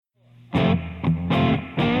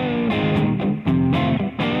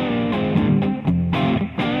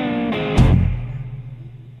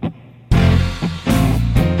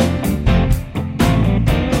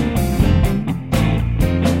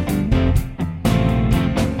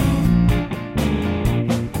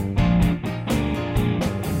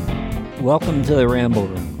Welcome to the Ramble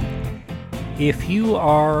Room. If you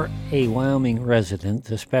are a Wyoming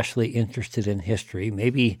resident, especially interested in history,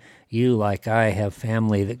 maybe you, like I, have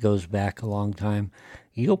family that goes back a long time,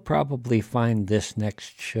 you'll probably find this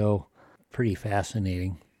next show pretty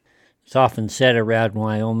fascinating. It's often said around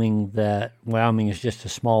Wyoming that Wyoming is just a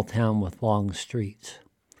small town with long streets.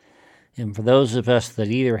 And for those of us that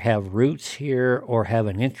either have roots here or have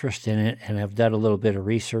an interest in it and have done a little bit of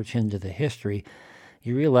research into the history,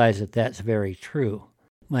 you realize that that's very true.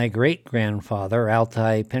 My great-grandfather,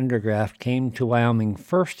 Altai Pendergraft, came to Wyoming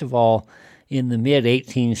first of all in the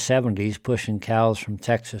mid-1870s, pushing cows from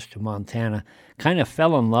Texas to Montana, kind of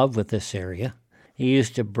fell in love with this area. He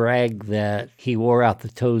used to brag that he wore out the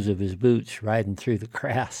toes of his boots riding through the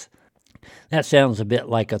grass. That sounds a bit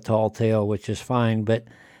like a tall tale, which is fine, but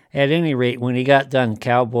at any rate, when he got done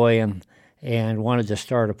cowboying and wanted to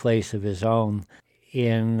start a place of his own,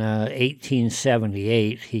 in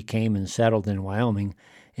 1878, he came and settled in Wyoming,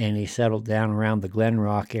 and he settled down around the Glen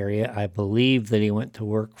Rock area. I believe that he went to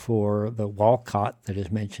work for the Walcott that is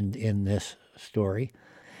mentioned in this story.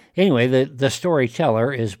 Anyway, the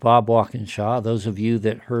storyteller is Bob Walkinshaw. Those of you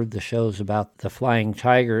that heard the shows about the Flying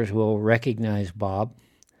Tigers will recognize Bob.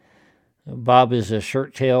 Bob is a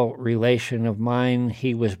shirt-tail relation of mine.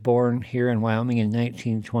 He was born here in Wyoming in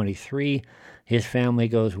 1923. His family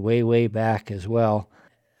goes way, way back as well.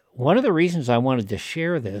 One of the reasons I wanted to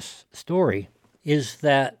share this story is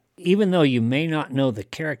that even though you may not know the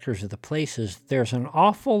characters of the places, there's an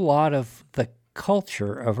awful lot of the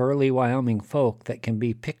culture of early Wyoming folk that can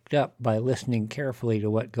be picked up by listening carefully to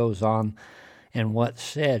what goes on and what's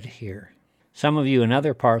said here. Some of you in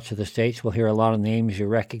other parts of the states will hear a lot of names you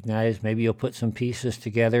recognize. Maybe you'll put some pieces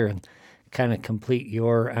together and kind of complete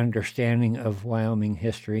your understanding of Wyoming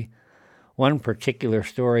history. One particular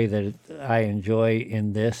story that I enjoy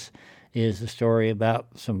in this is the story about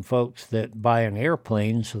some folks that buy an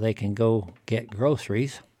airplane so they can go get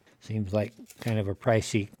groceries. Seems like kind of a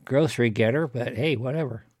pricey grocery getter, but hey,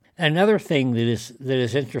 whatever. Another thing that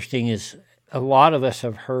is interesting is a lot of us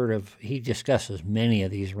have heard of, he discusses many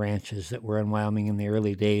of these ranches that were in Wyoming in the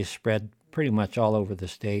early days, spread pretty much all over the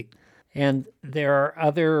state. And there are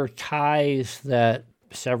other ties that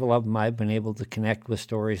several of them I've been able to connect with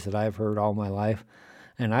stories that I've heard all my life.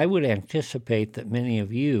 And I would anticipate that many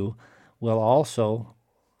of you will also,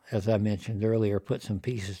 as I mentioned earlier, put some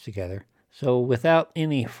pieces together. So without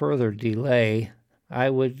any further delay, I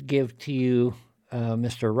would give to you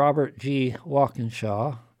Mr. Robert G.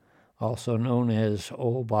 Walkinshaw, also known as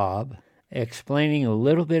Old Bob, explaining a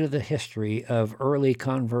little bit of the history of early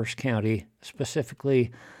Converse County,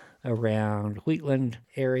 specifically around Wheatland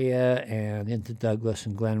area and into Douglas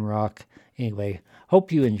and Glen Rock. Anyway,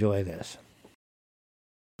 hope you enjoy this.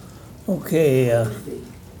 Okay,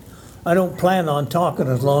 I don't plan on talking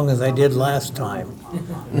as long as I did last time.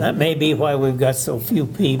 That may be why we've got so few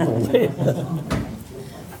people.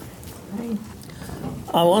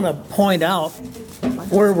 I want to point out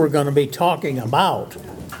where we're going to be talking about,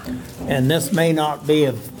 and this may not be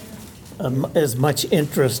of as much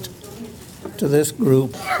interest to this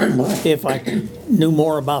group if I knew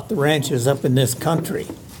more about the ranches up in this country.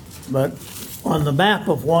 But on the map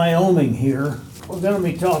of Wyoming here, we're going to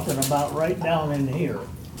be talking about right down in here.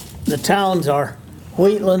 The towns are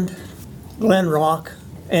Wheatland, Glen Rock,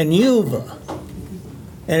 and Yuba.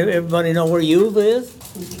 And everybody know where Yuba is?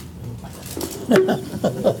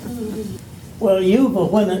 Well, Yuba,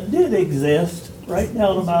 when it did exist, right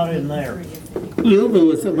down about in there. Yuba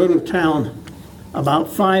was a little town about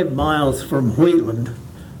 5 miles from Wheatland.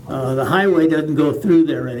 The highway doesn't go through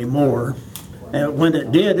there anymore. And when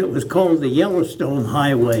it did, it was called the Yellowstone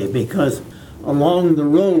Highway because along the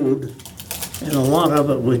road, and a lot of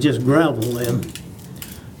it was just gravel then,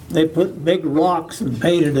 they put big rocks and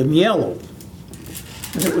painted them yellow.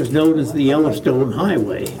 And it was known as the Yellowstone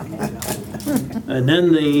Highway. And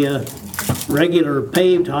then the regular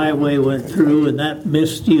paved highway went through, and that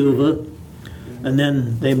missed Yuba. And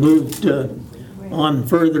then they moved on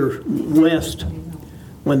further west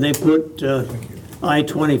when they put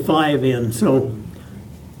I-25 in. So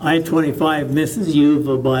I-25 misses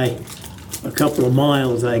Yuba by a couple of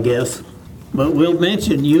miles, I guess. But we'll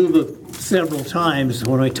mention Yuba several times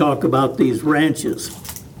when we talk about these ranches.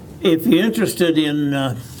 If you're interested in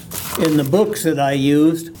the books that I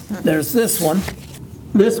used, there's this one.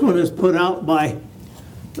 This one is put out by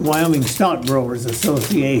the Wyoming Stock Growers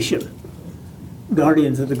Association,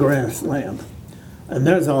 Guardians of the Grassland. And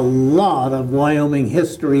there's a lot of Wyoming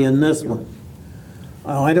history in this one.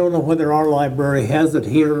 I don't know whether our library has it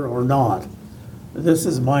here or not. This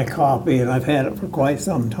is my copy, and I've had it for quite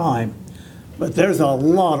some time. But there's a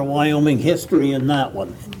lot of Wyoming history in that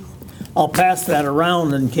one. I'll pass that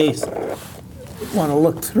around in case you want to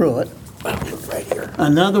look through it. Right here.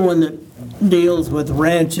 Another one that deals with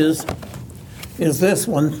ranches is this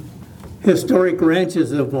one, Historic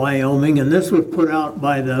Ranches of Wyoming, and this was put out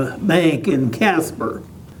by the bank in Casper.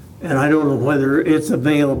 And I don't know whether it's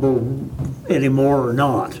available anymore or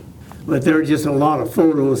not, but there are just a lot of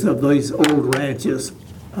photos of these old ranches.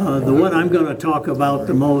 The one I'm going to talk about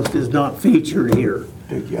the most is not featured here.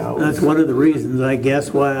 That's one of the reasons, I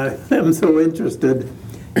guess, why I am so interested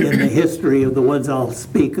in the history of the ones I'll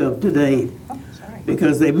speak of today,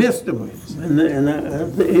 because they missed them, and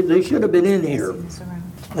they should have been in here.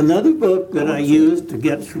 Another book that I used to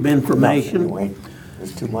get some information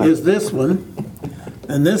is this one,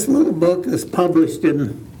 and this little book is published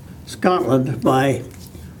in Scotland by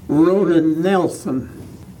Ronan Nelson,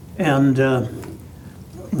 and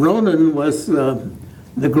Ronan was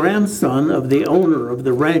the grandson of the owner of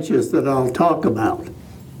the ranches that I'll talk about.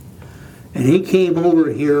 And he came over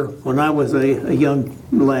here when I was a young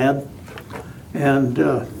lad, and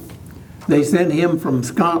they sent him from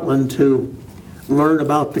Scotland to learn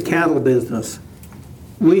about the cattle business.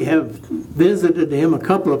 We have visited him a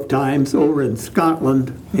couple of times over in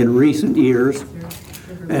Scotland in recent years,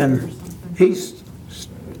 and he's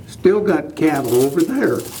still got cattle over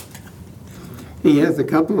there. He has a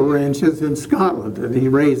couple of ranches in Scotland, and he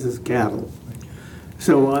raises cattle.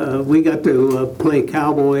 So we got to play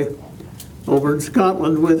cowboy over in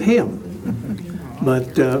Scotland with him.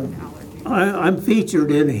 But I'm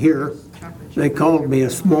featured in here. They called me a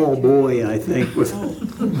small boy, I think.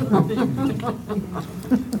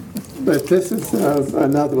 But this is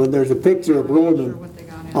another one. There's a picture of Ronan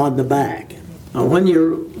on the back. When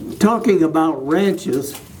you're talking about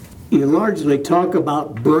ranches, you largely talk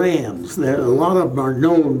about brands. A lot of them are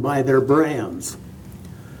known by their brands.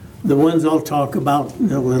 The ones I'll talk about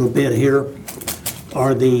in a little bit here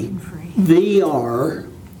are the VR,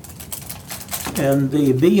 and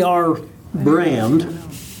the VR brand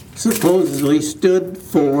supposedly stood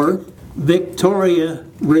for Victoria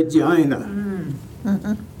Regina.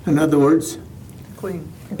 In other words,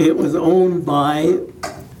 Queen. It was owned by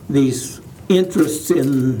these interests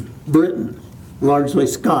in Britain, largely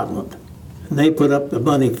Scotland. And they put up the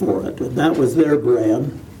money for it, and that was their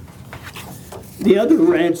brand. The other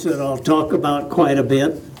ranch that I'll talk about quite a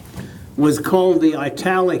bit was called the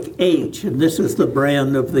Italic H, and this is the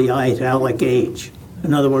brand of the Italic H.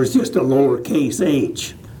 In other words, just a lowercase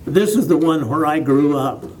h. This is the one where I grew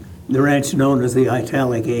up, the ranch known as the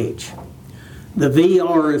Italic H. The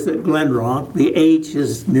VR is at Glen Rock, the H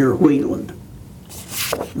is near Wheatland.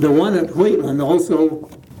 The one at Wheatland also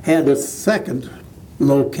had a second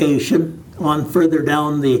location on further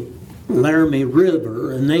down the Laramie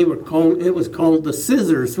River, and it was called the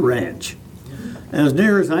Scissors Ranch. As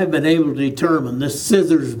near as I've been able to determine, this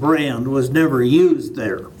Scissors brand was never used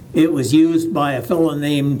there. It was used by a fellow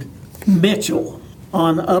named Mitchell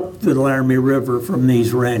on up the Laramie River from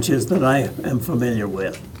these ranches that I am familiar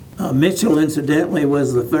with. Mitchell, incidentally,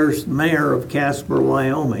 was the first mayor of Casper,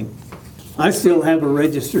 Wyoming. I still have a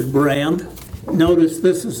registered brand. Notice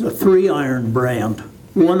this is a 3-iron brand.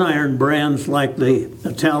 1-iron brands like the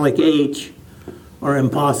Italic H are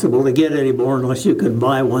impossible to get anymore unless you can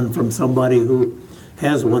buy one from somebody who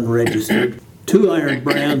has one registered. 2-iron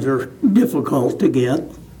brands are difficult to get.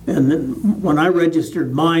 And then when I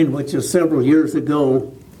registered mine, which is several years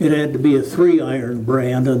ago, it had to be a 3-iron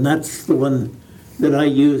brand, and that's the one that I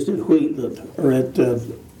used at Wheatland, or at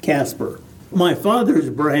Casper. My father's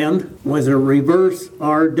brand was a reverse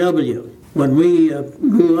RW. When we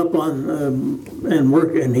grew up on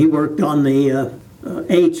and he worked on the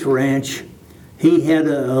H Ranch, he had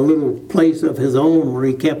a little place of his own where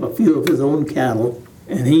he kept a few of his own cattle,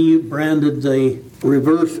 and he branded the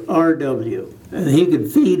reverse RW. And he could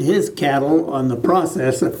feed his cattle on the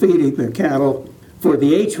process of feeding the cattle for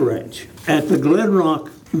the H Ranch. At the Glen Rock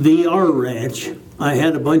VR Ranch, I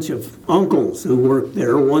had a bunch of uncles who worked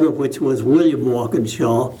there, one of which was William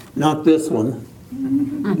Walkinshaw, not this one,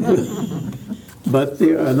 but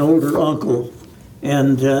an older uncle.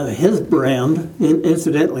 And his brand,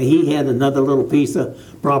 incidentally, he had another little piece of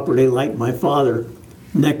property like my father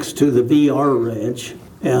next to the VR Ranch.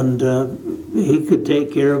 And he could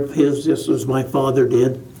take care of his just as my father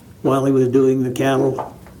did while he was doing the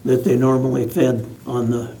cattle that they normally fed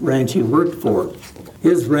on the ranch he worked for.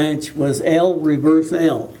 His ranch was L reverse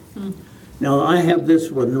L. Now I have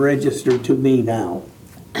this one registered to me now.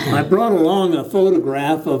 I brought along a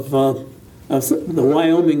photograph of the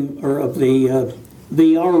Wyoming, or of the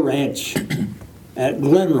VR Ranch at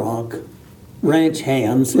Glen Rock, ranch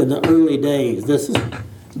hands in the early days. This is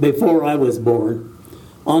before I was born.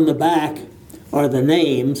 On the back are the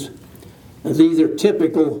names, And these are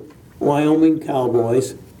typical Wyoming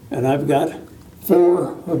cowboys, and I've got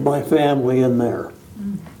 4 of my family in there.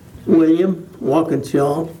 William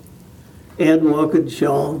Walkinshaw, Ed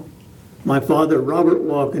Walkinshaw, my father Robert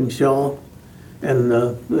Walkinshaw, and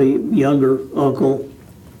the younger uncle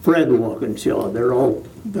Fred Walkinshaw. They're all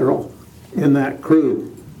in that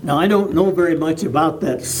crew. Now, I don't know very much about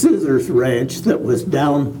that Scissors Ranch that was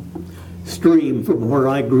downstream from where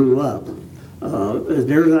I grew up. As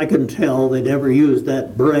near as I can tell, they never used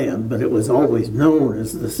that brand, but it was always known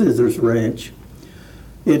as the Scissors Ranch.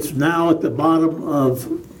 It's now at the bottom of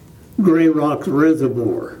Gray Rock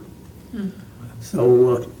Reservoir.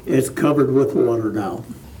 So it's covered with water now.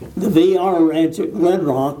 The VR Ranch at Glen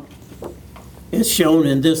Rock is shown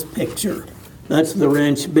in this picture. That's the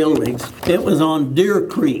ranch buildings. It was on Deer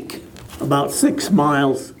Creek, about 6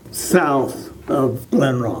 miles south of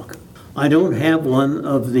Glen Rock. I don't have one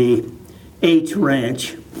of the H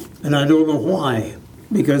Ranch, and I don't know why,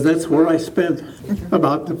 because that's where I spent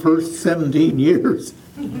about the first 17 years.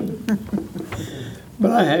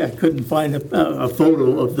 But I couldn't find a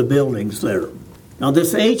photo of the buildings there. Now,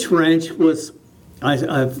 this H Ranch was,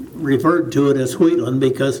 I've referred to it as Wheatland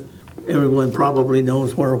because everyone probably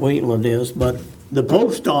knows where Wheatland is, but the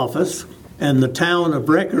post office and the town of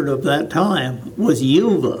record of that time was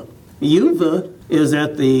Yuba. Yuba is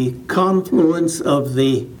at the confluence of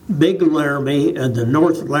the Big Laramie and the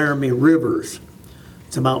North Laramie rivers.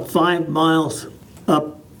 It's about 5 miles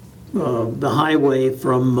up the highway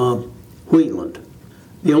from Wheatland.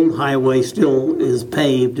 The old highway still is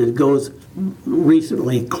paved. It goes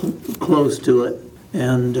recently close to it,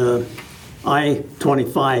 and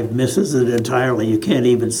I-25 misses it entirely. You can't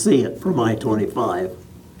even see it from I-25.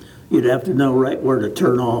 You'd have to know right where to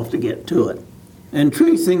turn off to get to it. And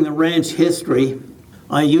tracing the ranch history,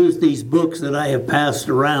 I used these books that I have passed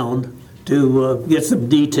around to get some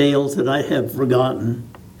details that I have forgotten.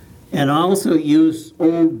 And I also use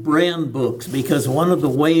old brand books because one of the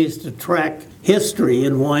ways to track history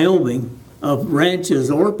in Wyoming of ranches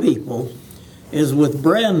or people is with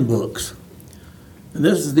brand books. And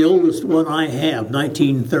this is the oldest one I have,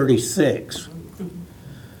 1936.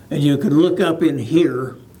 And you can look up in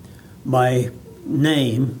here by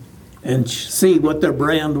name and see what their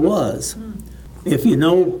brand was. If you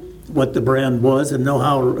know what the brand was and know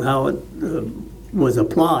how it was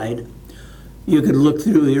applied, you can look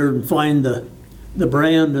through here and find the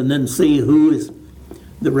brand and then see who is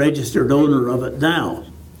the registered owner of it now.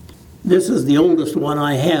 This is the oldest one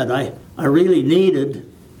I had. I really needed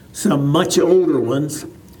some much older ones,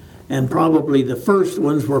 and probably the first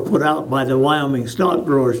ones were put out by the Wyoming Stock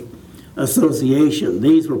Growers Association.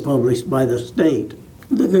 These were published by the state.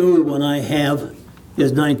 The newer one I have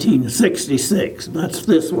is 1966. That's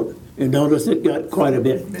this one. You notice it got quite a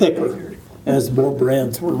bit thicker as more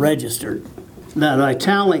brands were registered. That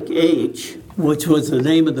italic H, which was the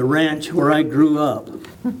name of the ranch where I grew up,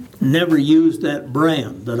 never used that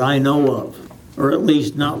brand that I know of, or at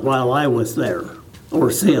least not while I was there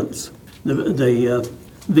or since. The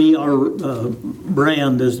VR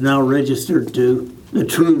brand is now registered to the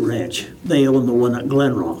True Ranch. They own the one at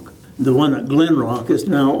Glen Rock. The one at Glen Rock is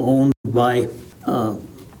now owned by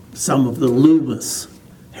some of the Loomis.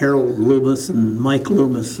 Harold Loomis and Mike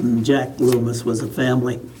Loomis and Jack Loomis was a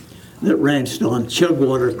family that ranched on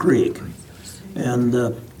Chugwater Creek. And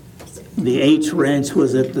the H Ranch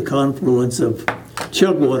was at the confluence of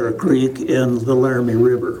Chugwater Creek and the Laramie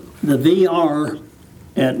River. The VR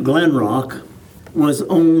at Glen Rock was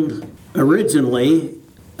owned originally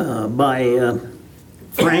by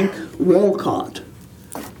Frank Walcott.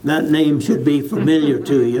 That name should be familiar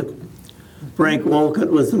to you. Frank Walcott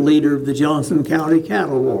was the leader of the Johnson County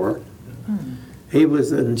Cattle War. He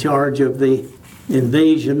was in charge of the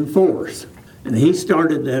invasion force. And he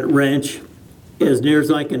started that ranch, as near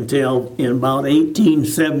as I can tell, in about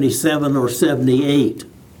 1877 or 78.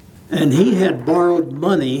 And he had borrowed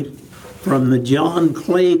money from the John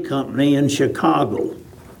Clay Company in Chicago.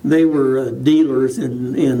 They were dealers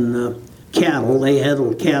in cattle. They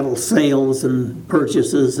handled cattle sales and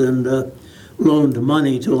purchases and loaned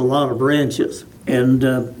money to a lot of ranches. And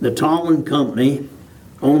the Tallon Company,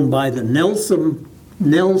 owned by the Nelson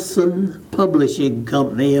Publishing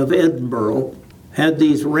Company of Edinburgh, had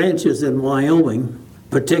these ranches in Wyoming,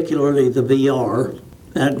 particularly the VR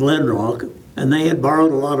at Glen Rock, and they had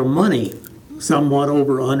borrowed a lot of money, somewhat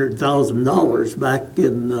over $100,000 back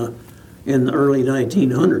in the early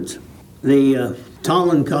 1900s. The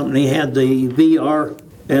Tallon Company had the VR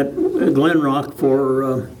at Glen Rock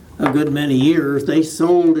for a good many years. They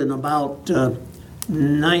sold in about I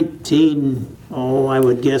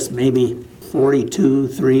would guess maybe 42,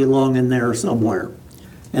 3 along in there somewhere.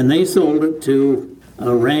 and they sold it to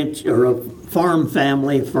a ranch or a farm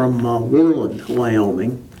family from Worland,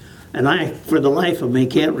 Wyoming. And I, for the life of me,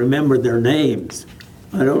 can't remember their names.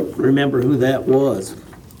 I don't remember who that was.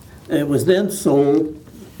 It was then sold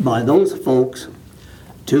by those folks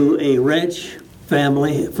to a ranch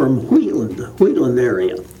family from Wheatland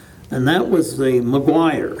area. And that was the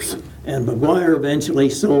McGuires. And McGuire eventually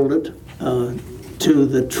sold it to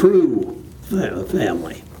the True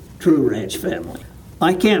family, True Ranch family.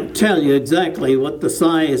 I can't tell you exactly what the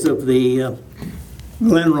size of the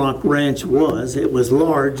Glenrock Ranch was. It was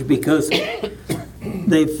large because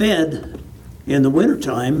they fed, in the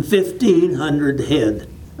wintertime, 1,500 head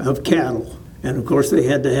of cattle. And of course they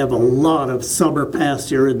had to have a lot of summer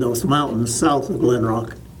pasture in those mountains south of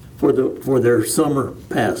Glenrock for their summer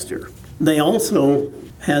pasture. They also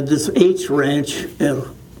had this H ranch at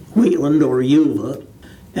Wheatland or Yuba,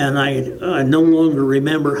 and I no longer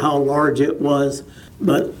remember how large it was,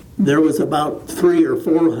 but there was about 300 or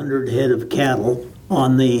 400 head of cattle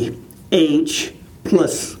on the H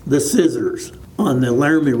plus the Scissors on the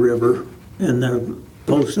Laramie River, and the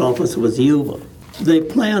post office was Yuba. They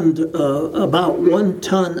planned about 1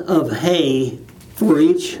 ton of hay for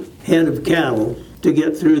each head of cattle to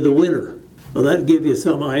get through the winter. Well, that'd give you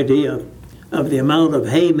some idea of the amount of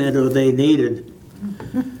hay meadow they needed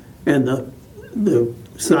and the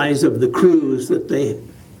size of the crews that they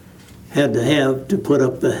had to have to put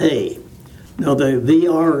up the hay. Now, the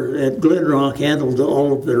VR at Glenrock handled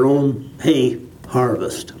all of their own hay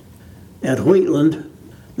harvest. At Wheatland,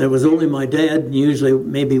 there was only my dad and usually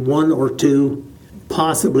maybe 1 or 2,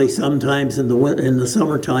 possibly sometimes in the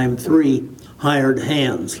summertime 3 hired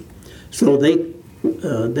hands. So they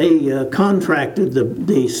contracted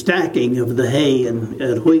the stacking of the hay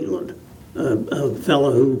at Wheatland. A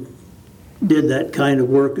fellow who did that kind of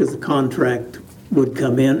work as a contract would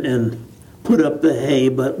come in and put up the hay,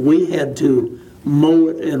 but we had to mow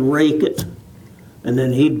it and rake it, and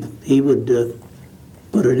then he would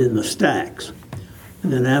put it in the stacks.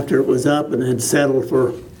 And then after it was up and had settled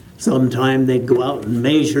for some time, they'd go out and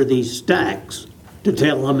measure these stacks to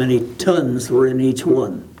tell how many tons were in each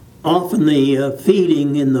one. Often the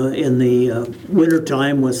feeding in the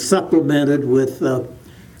wintertime was supplemented with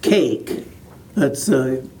cake. That's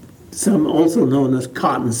some also known as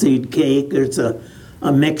cottonseed cake. It's a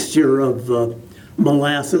mixture of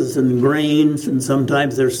molasses and grains, and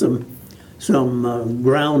sometimes there's some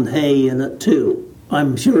ground hay in it too.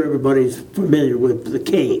 I'm sure everybody's familiar with the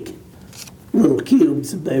cake. Little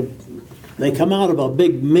cubes. They come out of a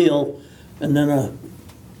big mill, and then a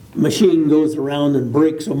machine goes around and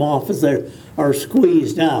breaks them off as they are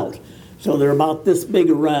squeezed out. So they're about this big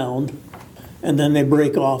around, and then they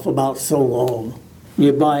break off about so long.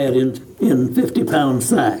 You buy it in 50-pound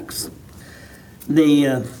sacks.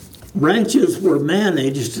 The ranches were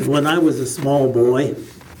managed when I was a small boy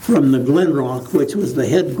from the Glenrock, which was the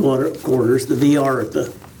headquarters, the VR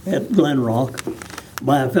at Glenrock,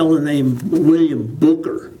 by a fellow named William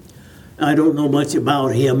Booker. I don't know much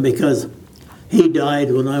about him because he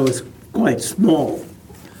died when I was quite small.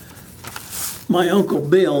 My Uncle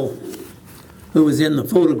Bill, who was in the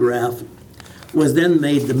photograph, was then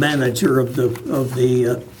made the manager of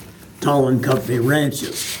the Tollin Company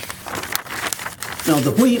ranches. Now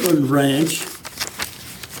the Wheatland Ranch,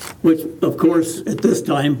 which of course at this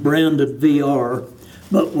time branded VR,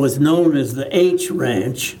 but was known as the H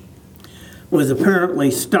Ranch, was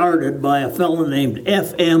apparently started by a fellow named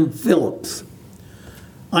F.M. Phillips.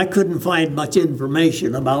 I couldn't find much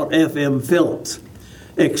information about F.M. Phillips,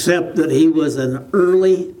 except that he was an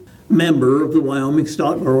early member of the Wyoming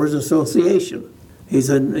Stock Growers Association. He's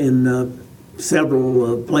in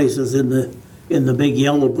several places in the Big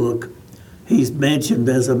Yellow Book. He's mentioned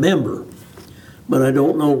as a member, but I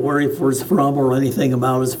don't know where he was from or anything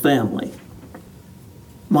about his family.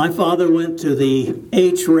 My father went to the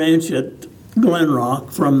H Ranch at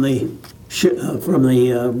Glenrock from the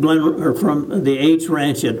H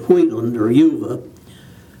Ranch at Wheatland or Yuba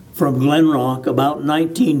from Glenrock about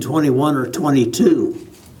 1921 or 22.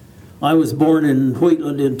 I was born in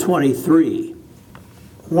Wheatland in 23.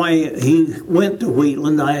 Why he went to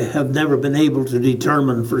Wheatland, I have never been able to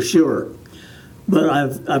determine for sure. But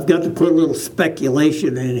I've got to put a little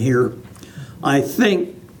speculation in here. I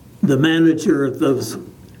think the manager of those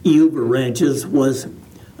Yuba ranches was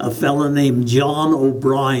a fellow named John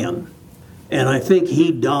O'Brien. And I think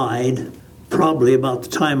he died probably about the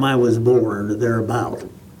time I was born, or thereabout.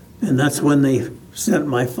 And that's when they sent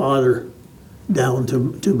my father down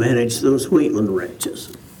to manage those Wheatland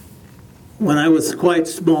ranches. When I was quite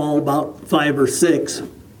small, about 5 or 6,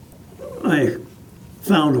 I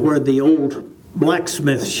found where the old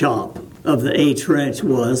blacksmith shop of the H Ranch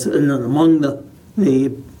was, and then among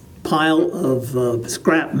the pile of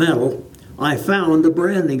scrap metal, I found a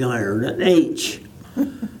branding iron, an H.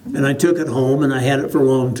 And I took it home, and I had it for a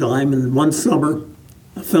long time. And one summer,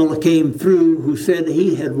 a fella came through who said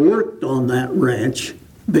he had worked on that ranch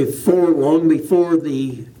long before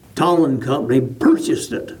the Tollin Company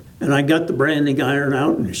purchased it. And I got the branding iron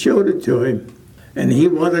out and showed it to him. And he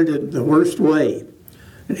wanted it the worst way.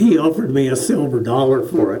 And he offered me a silver dollar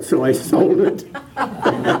for it, so I sold it.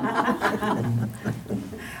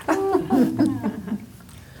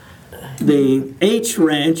 The H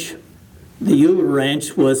Ranch, the Eula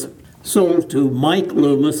Ranch, was sold to Mike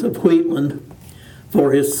Loomis of Wheatland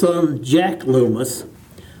for his son Jack Loomis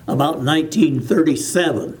about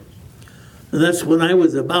 1937. And that's when I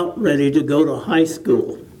was about ready to go to high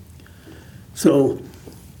school. So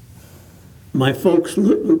my folks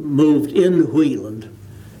moved into Wheatland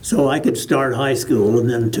so I could start high school, and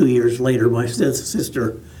then 2 years later my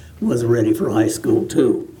sister was ready for high school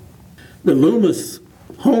too. The Loomis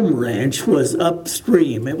home ranch was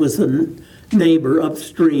upstream. It was a neighbor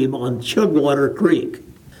upstream on Chugwater Creek.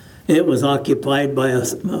 It was occupied by a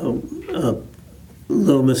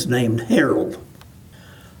Loomis named Harold.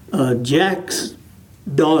 Jack's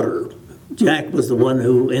daughter, Jack was the one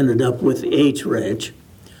who ended up with the H Ranch.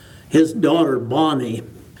 His daughter Bonnie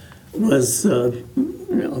was, not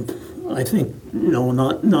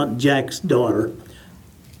Jack's daughter,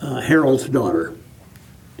 Harold's daughter.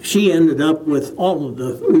 She ended up with all of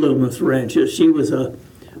the Loomis ranches. She was an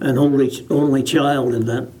only child in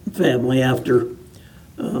that family after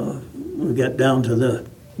we got down to the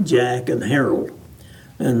Jack and Harold.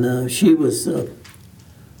 And she was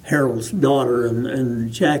Harold's daughter,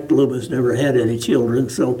 and Jack Loomis never had any children,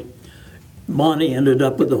 so Bonnie ended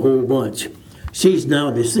up with a whole bunch. She's now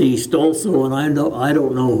deceased also, and I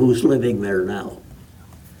don't know who's living there now.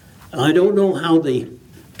 I don't know how the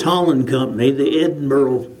Tollin Company, the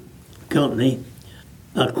Edinburgh Company,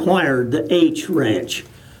 acquired the H Ranch,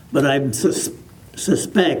 but I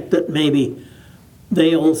suspect that maybe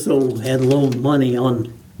they also had loaned money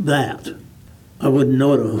on that. I wouldn't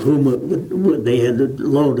know to whom they had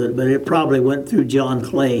loaned it, but it probably went through John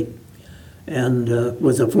Clay and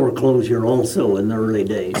was a foreclosure also in the early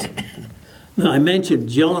days. Now, I mentioned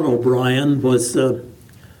John O'Brien was,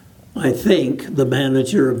 I think, the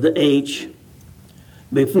manager of the H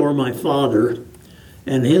before my father,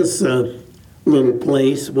 and his little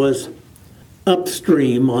place was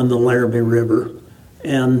upstream on the Laramie River,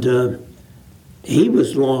 and he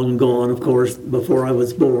was long gone, of course, before I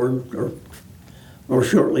was born, or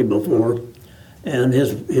shortly before, and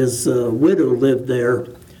his widow lived there,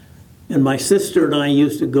 and my sister and I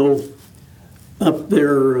used to go up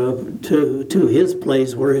there to his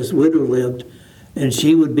place where his widow lived, and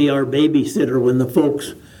she would be our babysitter when the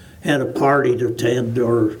folks had a party to attend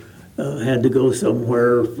or had to go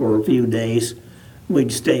somewhere for a few days.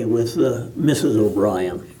 We'd stay with Mrs.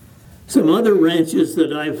 O'Brien. Some other ranches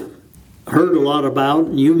that I've heard a lot about,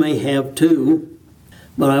 and you may have too,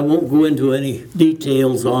 but I won't go into any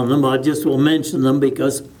details on them. I just will mention them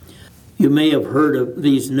because you may have heard of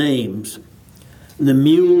these names. The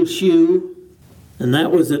Mule Shoe, and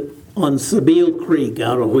that was on Sabile Creek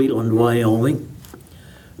out of Wheatland, Wyoming.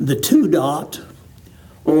 The Two Dot,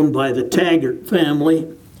 owned by the Taggart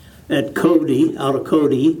family at Cody, out of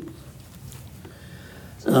Cody.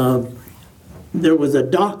 There was a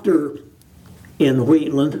doctor in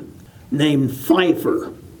Wheatland named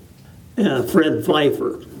Pfeiffer, Fred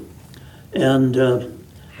Pfeiffer, and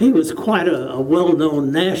he was quite a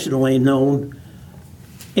well-known, nationally known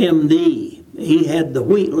MD. He had the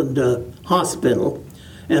Wheatland Hospital,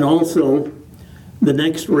 and also the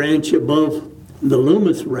next ranch above the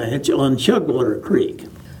Loomis Ranch on Chugwater Creek.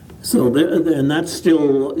 So, and that's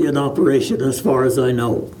still in operation as far as I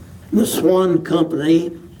know. The Swan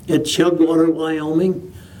Company at Chugwater,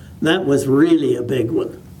 Wyoming, that was really a big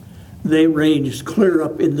one. They ranged clear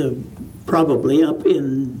up probably up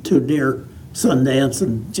into near Sundance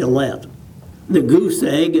and Gillette. The Goose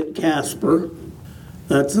Egg at Casper,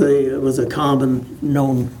 it was a common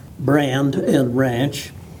known brand and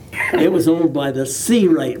ranch. It was owned by the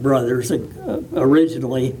Seawright brothers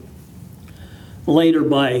originally, later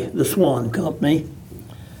by the Swan Company,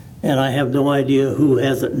 and I have no idea who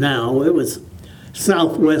has it now. It was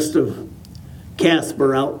southwest of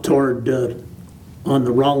Casper, out toward on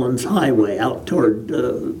the Rollins Highway, out toward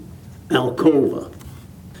Alcova.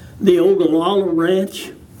 The Ogallala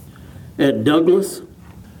Ranch at Douglas,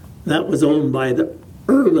 that was owned by the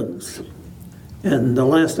Irvins, and the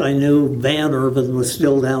last I knew, Van Irvin was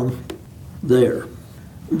still down there.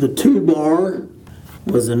 The Two Bar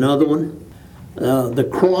was another one. the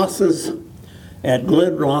crosses at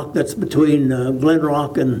Glen Rock, that's between Glen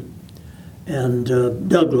Rock and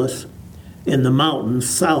Douglas, in the mountains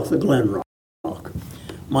south of Glen Rock.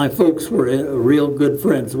 My folks were real good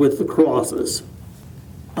friends with the Crosses.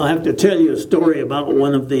 I have to tell you a story about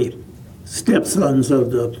one of the stepsons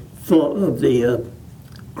of the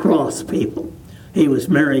Cross people. He was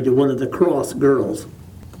married to one of the Cross girls,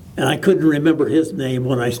 and I couldn't remember his name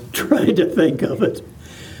when I tried to think of it.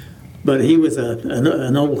 But he was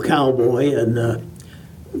an old cowboy and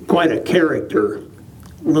quite a character, a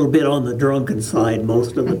little bit on the drunken side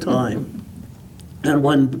most of the time. And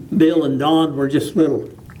when Bill and Don were just little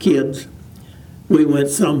kids, we went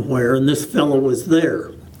somewhere and this fellow was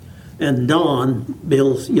there. And Don,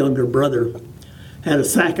 Bill's younger brother, had a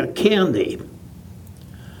sack of candy.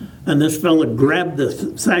 And this fellow grabbed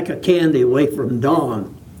the sack of candy away from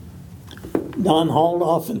Don. Don hauled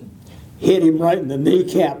off and hit him right in the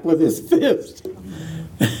kneecap with his fist.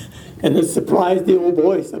 And it surprised the old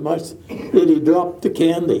boy so much that he dropped the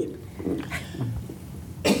candy.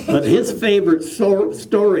 But his favorite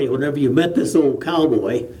story, whenever you met this old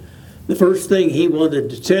cowboy, the first thing he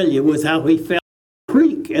wanted to tell you was how he fell in the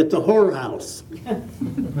creek at the whorehouse.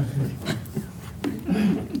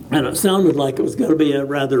 And it sounded like it was going to be a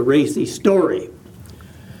rather racy story.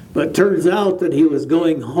 But it turns out that he was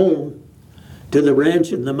going home to the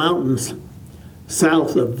ranch in the mountains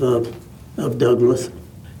south of Douglas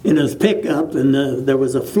in his pickup, and there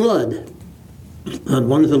was a flood on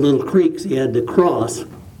one of the little creeks he had to cross.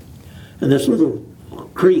 And this little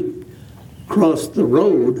creek crossed the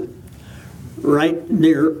road right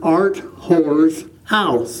near Art Hoare's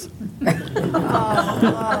house. But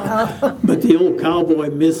the old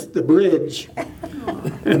cowboy missed the bridge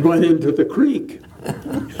and went into the creek.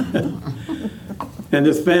 And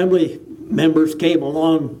his family members came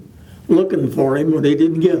along looking for him when he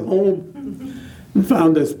didn't get home and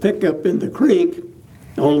found his pickup in the creek,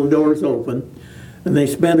 all the doors open, and they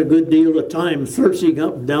spent a good deal of time searching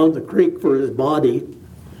up and down the creek for his body.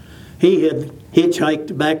 He had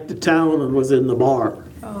hitchhiked back to town and was in the bar.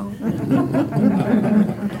 Oh.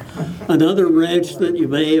 Another ranch that you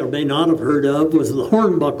may or may not have heard of was the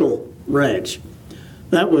Hornbuckle Ranch.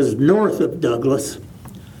 That was north of Douglas,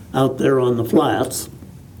 out there on the flats.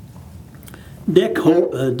 Dick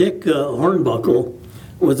Hornbuckle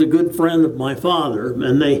was a good friend of my father,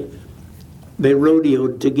 and they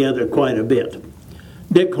rodeoed together quite a bit.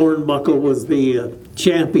 Dick Hornbuckle was the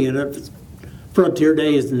champion at Frontier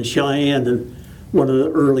Days in Cheyenne and one of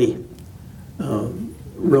the early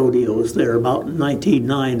rodeos there, about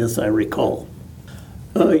 1909, as I recall.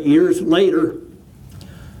 Years later,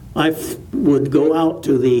 I would go out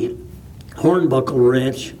to the Hornbuckle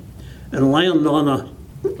Ranch and land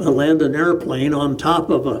an airplane on top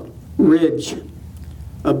of a ridge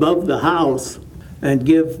above the house and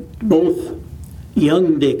give both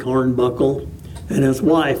young Dick Hornbuckle and his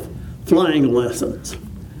wife flying lessons.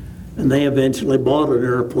 And they eventually bought an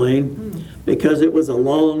airplane because it was a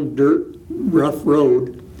long, dirt, rough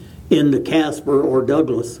road into Casper or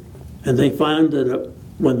Douglas. And they found that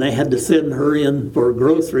when they had to send her in for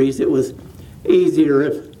groceries, it was easier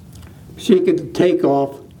if she could take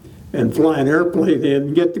off and fly an airplane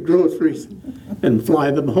in, get the groceries, and fly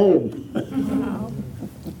them home.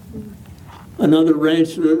 Another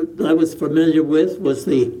ranch that I was familiar with was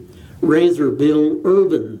the Razor Bill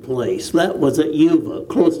Irvin place. That was at Yuba,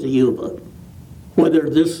 close to Yuba. Whether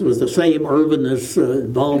this was the same Irvin as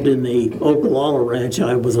involved in the Okalala Ranch,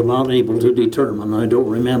 I was not able to determine. I don't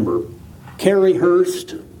remember. Carey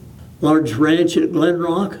Hurst, large ranch at Glen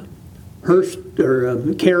Rock.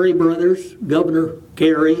 Carey brothers, Governor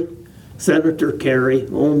Carey, Senator Carey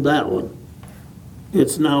owned that one.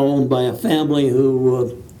 It's now owned by a family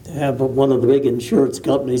who have one of the big insurance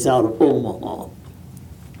companies out of Omaha.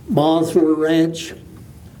 Bosler Ranch,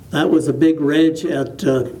 that was a big ranch at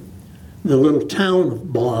the little town of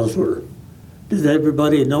Bosler. Does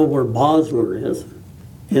everybody know where Bosler is?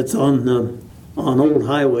 It's on Old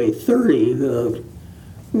Highway 30,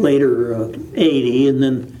 later 80, and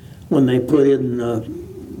then when they put in the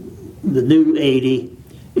new 80,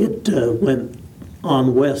 it went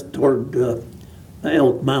on west toward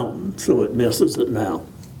Elk Mountain, so it misses it now.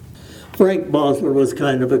 Frank Bosler was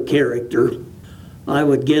kind of a character. I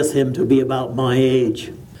would guess him to be about my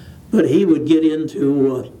age. But he would get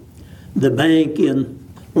into the bank in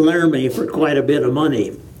Laramie for quite a bit of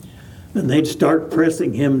money. And they'd start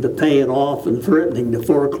pressing him to pay it off and threatening to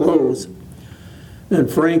foreclose. And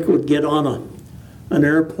Frank would get on an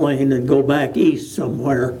airplane and go back east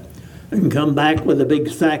somewhere and come back with a big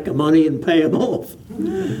sack of money and pay him off.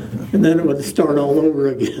 And then it would start all over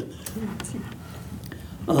again.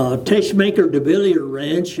 Teshmaker DeVillier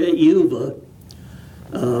Ranch at Yuba.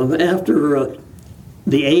 After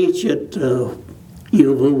the H at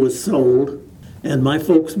Yuba was sold, and my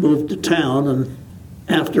folks moved to town, and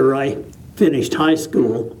after I finished high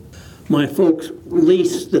school, my folks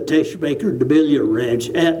leased the Teshmaker DeVillier Ranch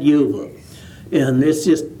at Yuba. And it's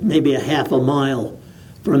just maybe a half a mile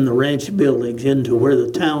from the ranch buildings into where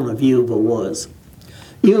the town of Yuba was.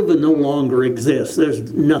 Yuba no longer exists.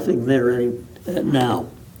 There's nothing there now.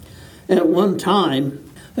 At one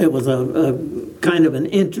time, it was a kind of an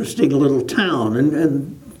interesting little town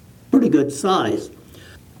and pretty good size.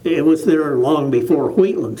 It was there long before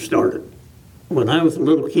Wheatland started. When I was a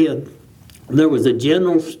little kid, there was a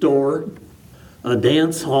general store, a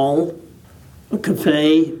dance hall, a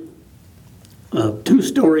cafe, a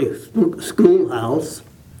two-story schoolhouse,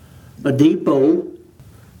 a depot,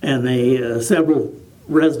 and several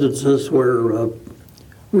residences where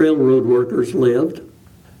railroad workers lived.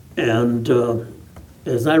 And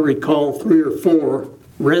as I recall, 3 or 4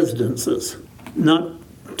 residences. Not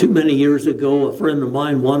too many years ago, a friend of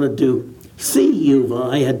mine wanted to see Yuba.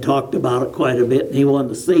 I had talked about it quite a bit, and he wanted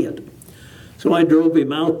to see it. So I drove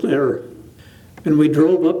him out there, and we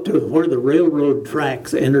drove up to where the railroad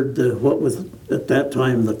tracks entered what was at that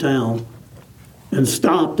time the town, and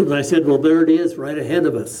stopped, and I said, well, there it is right ahead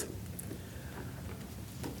of us.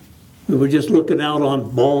 We were just looking out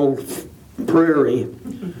on bald prairie.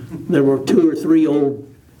 There were 2 or 3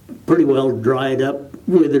 old, pretty well dried up,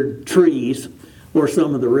 withered trees where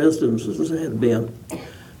some of the residences had been.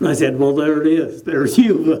 And I said, well, there it is. There's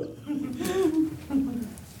Yuba.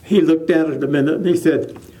 He looked at it a minute and he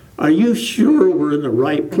said, are you sure we're in the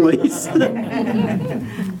right place? When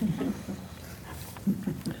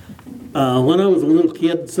I was a little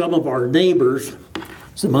kid, some of our neighbors,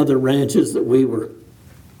 some other ranches that we were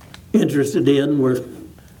interested in were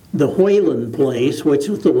the Whalen place, which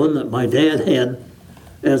was the one that my dad had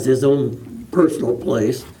as his own personal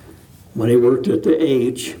place when he worked at the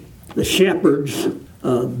H. The Shepherds,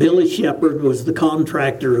 Billy Shepherd was the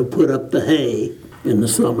contractor who put up the hay in the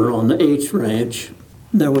summer on the H ranch.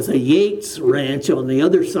 There was a Yates ranch on the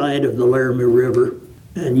other side of the Laramie River,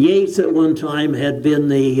 and Yates at one time had been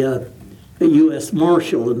the U.S.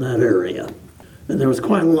 Marshal in that area. And there was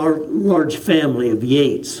quite a large family of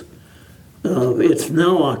Yates. It's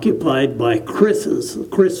now occupied by the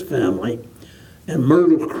Chris family, and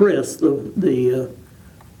Myrtle Chris, the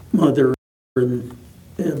mother, and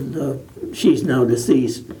she's now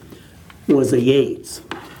deceased, was a Yates.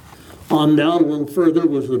 On down a little further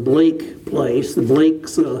was the Blake place. The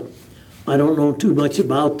Blakes, I don't know too much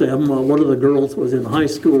about them. One of the girls was in high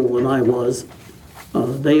school when I was.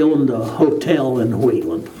 They owned a hotel in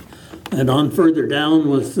Wheatland. And on further down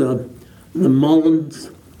was the Mullins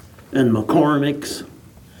and McCormick's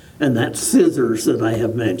and that Scissors that I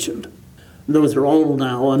have mentioned. Those are all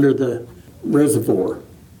now under the reservoir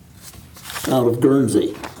out of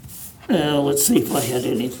Guernsey. Let's see if I had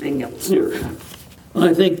anything else here.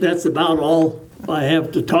 I think that's about all I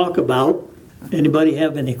have to talk about. Anybody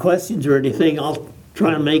have any questions or anything? I'll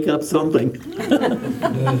try and make up something.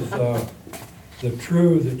 Does the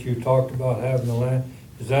true that you talked about having the land,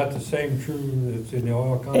 is that the same true that's in the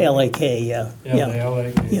oil company? LAK, yeah. Yeah, the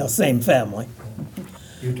LAK. Yeah, same family.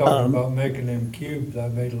 You're talking about making them cubes. I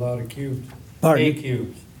made a lot of cubes. Pardon?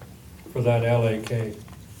 A-cubes for that LAK.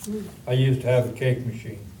 I used to have a cake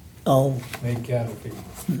machine. Oh. Made cattle feed.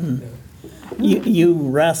 Mm-hmm. Yeah. You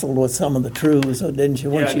wrestled with some of the truths, didn't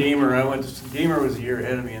you? Yeah, Deemer. Deemer was a year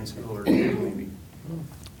ahead of me in school, or 2 maybe.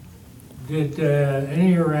 Did any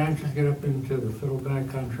of your ranches get up into the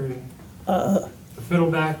Fiddleback country? The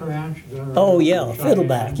Fiddleback Ranch? Is that right? Oh, yeah,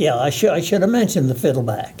 Fiddleback. Yeah, I should have mentioned the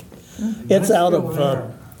Fiddleback. It's out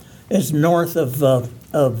of, it's north of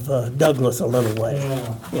Douglas a little way.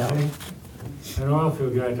 Yeah. An oil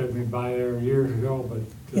field guy took me by there years ago, but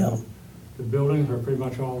Yeah. the buildings are pretty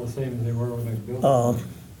much all the same as they were when they built them.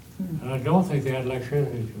 And I don't think they had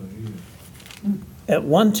electricity to it either. At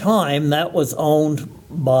one time, that was owned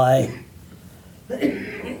by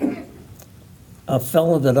a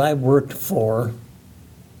fellow that I worked for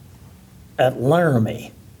at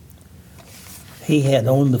Laramie. He had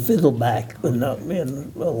owned the Fiddleback a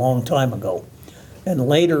long time ago. And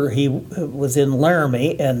later he was in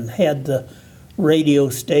Laramie and had the radio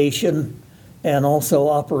station and also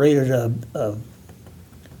operated a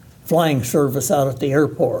flying service out at the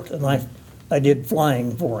airport. And I did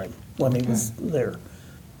flying for him when he was there.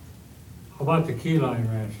 How about the Key Line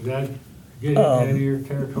Ranch? Is that getting into your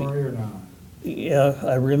territory or not? Yeah,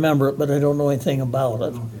 I remember it, but I don't know anything about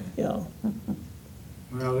it. Okay. Yeah.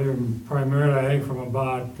 Well, they're primarily, I think, from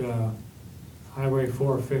about Highway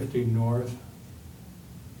 450 north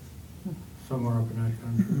somewhere up in that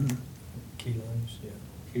country. Key lines, yeah.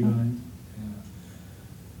 Key lines,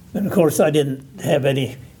 yeah. And of course, I didn't have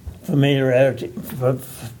any familiarity, I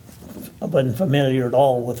wasn't familiar at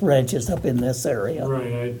all with ranches up in this area.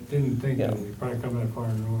 Right, I didn't think Yeah. that you probably come that far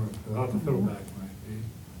north, without the Fiddleback might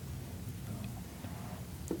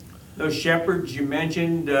be. Those shepherds you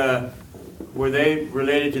mentioned, were they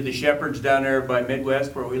related to the shepherds down there by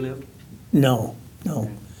Midwest where we lived? No,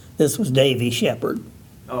 no. This was Davy Shepherd.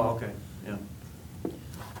 Oh, okay, yeah.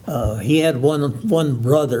 He had one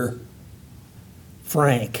brother,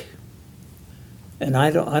 Frank, and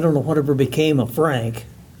I don't know whatever became of Frank.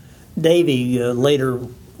 Davy later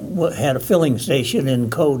had a filling station in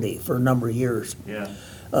Cody for a number of years. Yeah.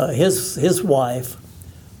 His wife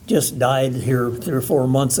just died here 3 or 4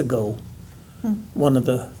 months ago. One of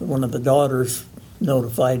the daughters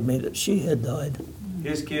notified me that she had died.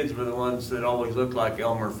 His kids were the ones that always looked like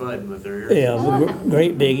Elmer Fudd with their ears. Yeah, the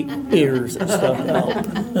great big ears and stuff out.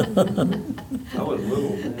 I was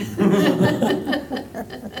little then.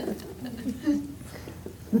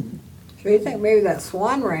 So you think maybe that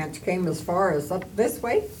Swan Ranch came as far as up this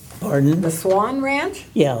way? Pardon? The Swan Ranch?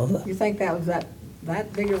 Yeah, You think that was that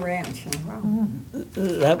big a ranch? Wow.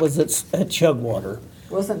 that was at Chugwater.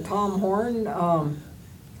 Wasn't Tom Horn hired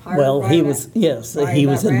Well, by he that- was, yes, by he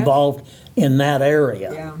that was ranch? involved in that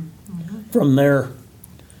area. Yeah. From there,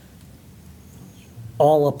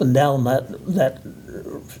 all up and down that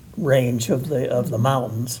range of the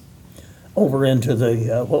mountains, over into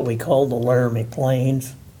the what we call the Laramie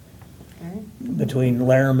Plains, Okay. between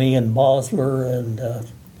Laramie and Bosler and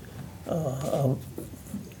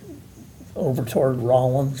over toward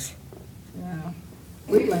Rollins. Yeah.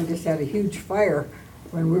 Wheatland just had a huge fire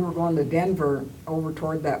when we were going to Denver over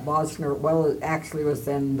toward that Bosner. Well, it actually was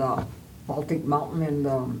in the Baltic Mountain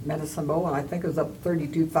in Medicine Bow, and I think it was up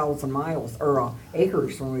 32,000 miles or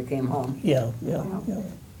acres when we came home. Yeah. You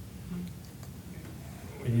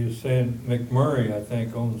were saying McMurray, I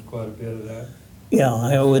think, owns quite a bit of that. Yeah,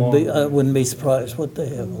 I wouldn't be surprised what they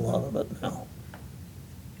have a lot of it now.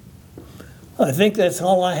 I think that's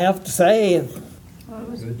all I have to say.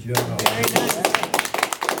 Good job.